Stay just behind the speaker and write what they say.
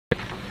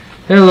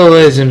Hello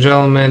ladies and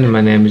gentlemen,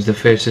 my name is the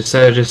Faceless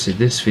Strategist. In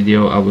this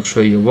video I will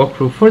show you a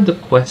walkthrough for the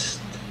quest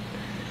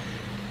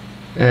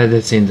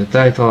that's in the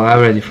title. I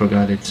already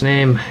forgot its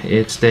name.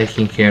 It's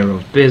taking care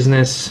of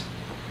business.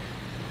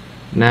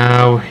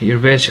 Now you're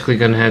basically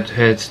gonna have to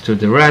head to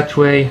the right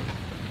way.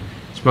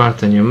 It's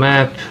marked on your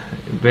map.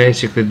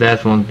 Basically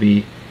that won't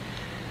be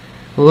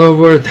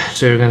lowered,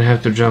 so you're gonna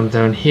have to jump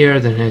down here,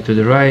 then head to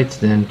the right,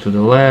 then to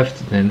the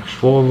left, then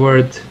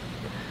forward,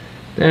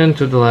 then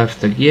to the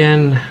left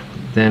again,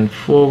 then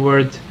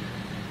forward,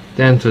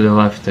 then to the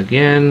left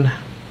again,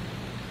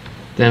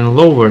 then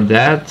lower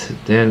that,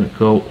 then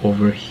go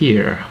over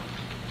here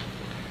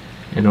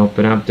and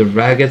open up the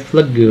Ragged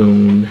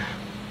Lagoon.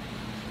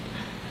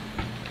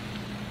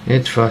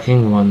 It's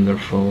fucking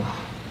wonderful.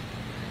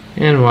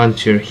 And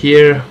once you're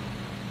here,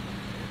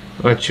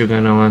 what you're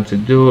gonna want to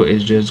do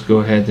is just go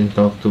ahead and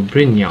talk to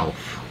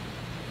Brynjolf.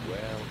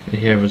 And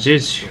here was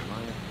it.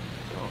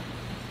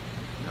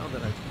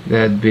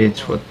 That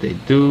bit's what they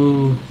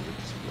do.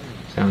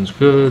 Sounds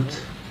good.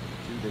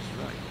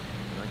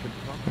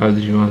 How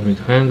did you want me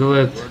to handle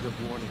it?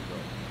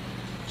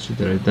 Sit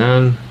right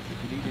down.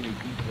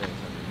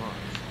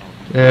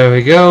 There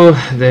we go.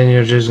 Then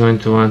you're just going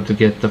to want to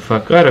get the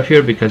fuck out of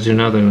here because you're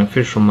not an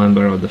official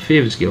member of the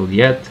Thieves Guild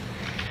yet.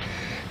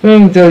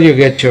 Until you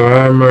get your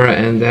armor,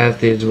 and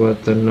that is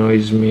what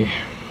annoys me.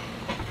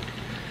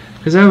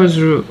 Because I was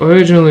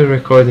originally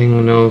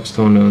recording No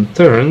Stone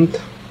Unturned.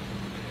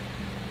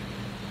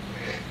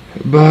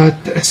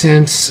 But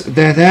since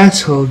that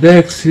asshole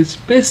Dex is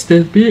pissed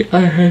at me, I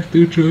have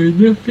to join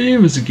the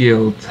Thieves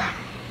Guild.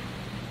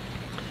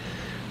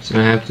 So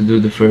I have to do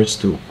the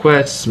first two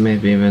quests,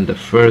 maybe even the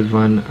third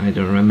one, I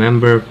don't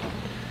remember.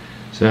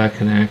 So I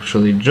can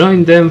actually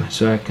join them,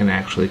 so I can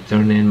actually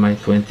turn in my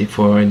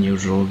 24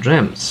 unusual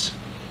gems.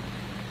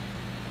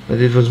 But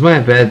it was my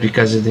bad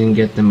because I didn't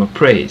get them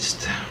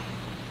appraised.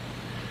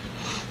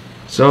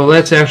 So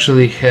let's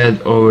actually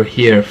head over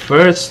here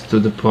first to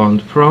the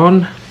Pond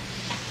Prawn.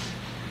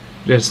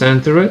 Just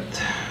enter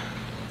it.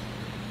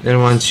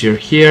 Then once you're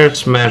here,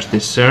 smash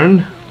this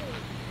urn.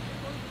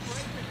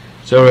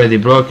 It's already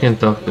broken,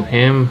 talk to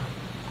him.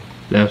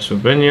 Left for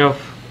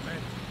Brynjolf.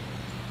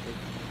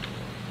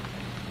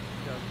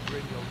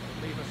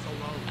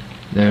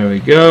 There we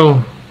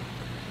go.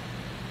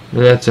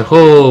 That's a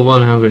whole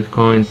 100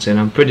 coins, and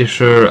I'm pretty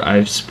sure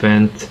I've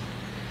spent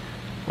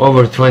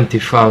over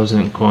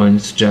 20,000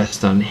 coins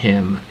just on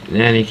him.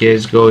 In any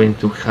case, go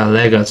into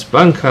Halega's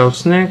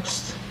bunkhouse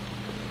next.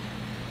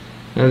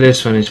 Now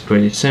this one is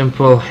pretty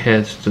simple.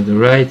 Head to the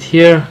right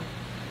here,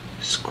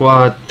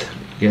 squat,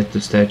 get the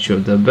statue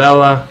of the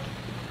Bella,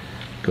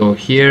 go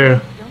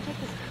here.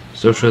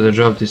 So should I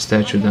drop this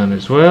statue down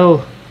as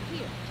well?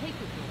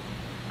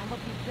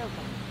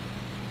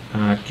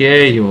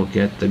 Okay, you will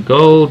get the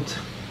gold.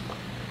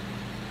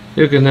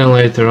 You can then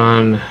later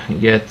on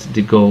get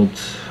the gold,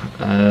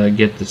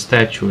 get the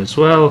statue as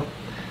well.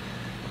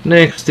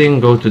 Next thing,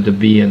 go to the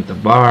bee and the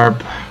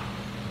barb.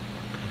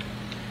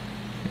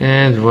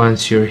 And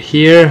once you're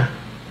here,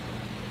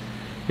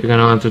 you're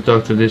gonna want to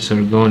talk to this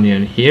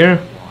Argonian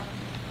here.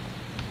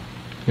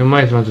 You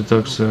might want to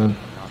talk soon.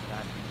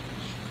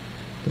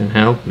 Then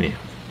help me.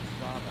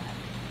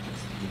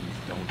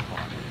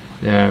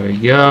 There we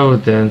go.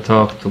 Then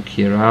talk to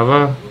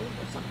Kirava.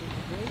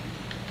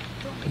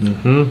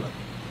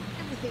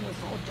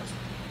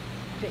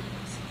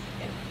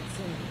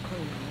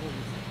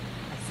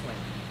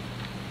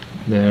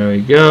 There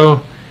we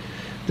go.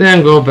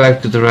 Then go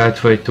back to the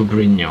right way to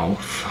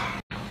Brynjolf.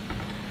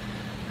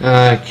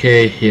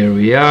 Okay, here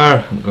we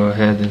are. Go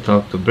ahead and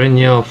talk to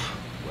Brynjolf.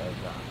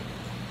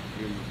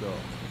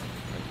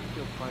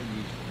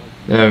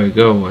 There we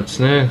go, what's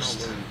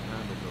next?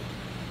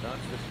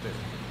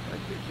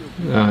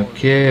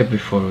 Okay,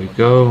 before we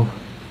go.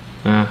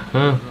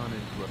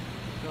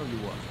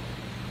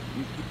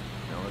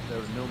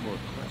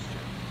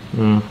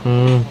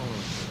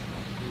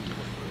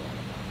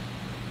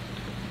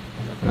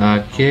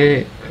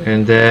 Okay,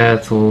 and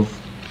that will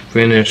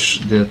finish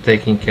the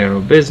taking care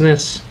of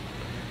business,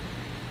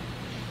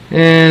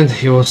 and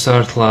you will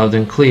start loud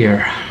and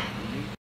clear.